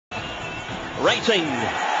racing.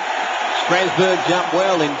 Strasbourg jumped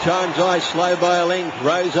well. In Time's Eye, slow by a length.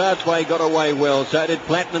 Rose Archway got away well. So did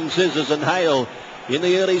Platinum Scissors and Hale. In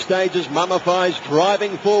the early stages, Mummify's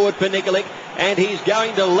driving forward for Nikolic, and he's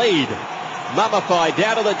going to lead. Mummify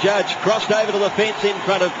down to the judge, crossed over to the fence in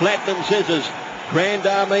front of Platinum Scissors. Grand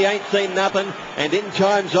Army ain't seen nothing, and In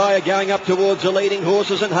Time's Eye are going up towards the leading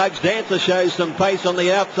horses, and Hugs Dancer shows some pace on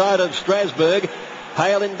the outside of Strasbourg.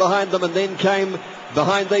 Hale in behind them, and then came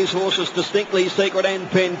behind these horses Distinctly Secret and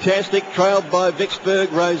Fantastic, trailed by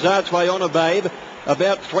Vicksburg, Rose Archway, On a Babe.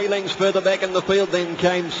 About 3 lengths further back in the field then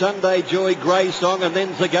came Sunday Joy, Grey Song, and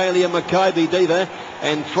then Zagalia, Makybe Diva,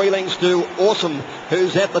 and 3 lengths to Awesome,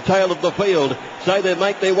 who's at the tail of the field. So they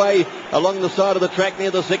make their way along the side of the track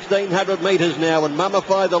near the 1,600 metres now, and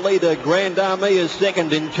Mummify the leader. Grand Army is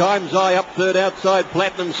second. In Time's Eye up third outside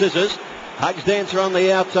Platinum Scissors. Hugs Dancer on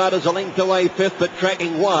the outside is a length away fifth, but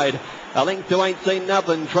tracking wide. A length to Ain't Seen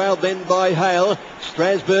Nothing, trailed then by Hale.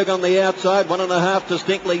 Strasbourg on the outside, 1.5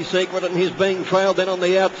 Distinctly Secret, and he's being trailed then on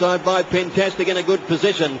the outside by Fantastic in a good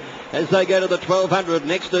position as they go to the 1,200.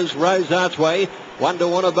 Next is Rose Archway, 1 to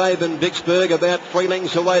Wanna Babe and Vicksburg, about 3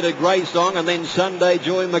 lengths away to Grey Song, and then Sunday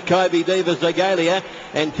Joy, Makybe Diva, Zagalia,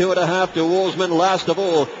 and 2.5 to Warsman. Last of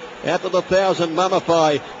all, out to the 1,000,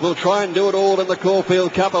 Mummify will try and do it all in the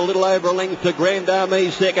Caulfield Cup, a little over a length to Grand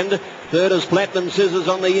Army second. Third is Platinum Scissors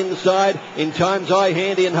on the inside. In Time's Eye,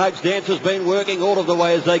 Handy and Hugs Dancer's been working all of the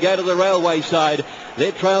way as they go to the railway side.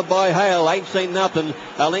 They're trailed by Hale, Ain't Seen Nothing.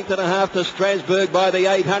 A length and a half to Strasbourg by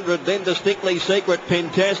the 800. Then Distinctly Secret,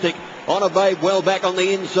 Fantastic. On a Babe well back on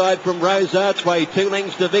the inside from Rose Archway. 2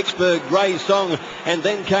 lengths to Vicksburg, Grey Song. And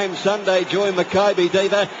then came Sunday Joy, Makybe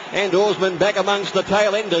Diva, and Orsman back amongst the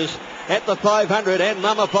tail enders at the 500, and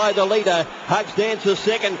Mummify the leader. Hugs Dancer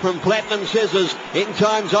second from Platinum Scissors. In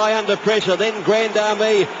Time's Eye under pressure. Then Grand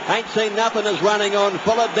Army, Ain't Seen Nothing is running on.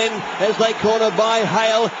 Followed then as they corner by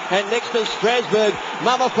Hale, and next is Strasbourg.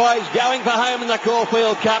 Mummify's going for home in the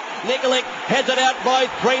Caulfield Cup. Nikolic has it out by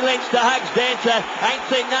 3 lengths to Hugs Dancer. Ain't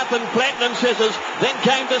Seen Nothing, Platinum Scissors. Then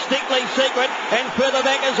came Distinctly Secret, and further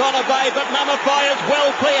back is On a Babe, but Mummify is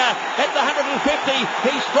well clear at the 150.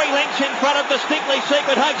 He's 3 lengths in front of Distinctly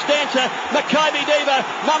Secret, Hugs Dancer, Makybe Diva.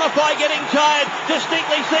 Mummify getting tired.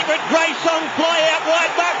 Distinctly Secret, Grey Song fly out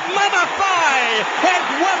wide, but Mummify has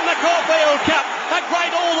won the Caulfield Cup. A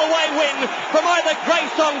great all-the-way win from either Grey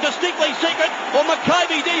Song, Distinctly Secret, or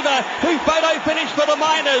Makybe Diva, who photo finished for the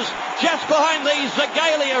Miners. Just behind these,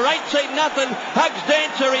 Zagalia, Ain't Seen Nothing, Hugs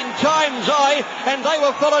Dancer, In Time's Eye, and they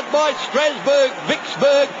were followed by Strasbourg,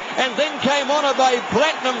 Vicksburg, and then came On a Babe,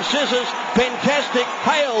 Platinum Scissors, Fantastic,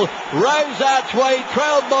 Hale, Rose Archway,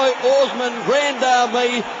 trailed by Orsman. Grand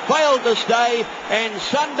Army failed to stay, and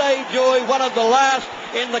Sunday Joy, one of the last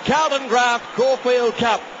in the Carlton Graft Caulfield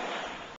Cup.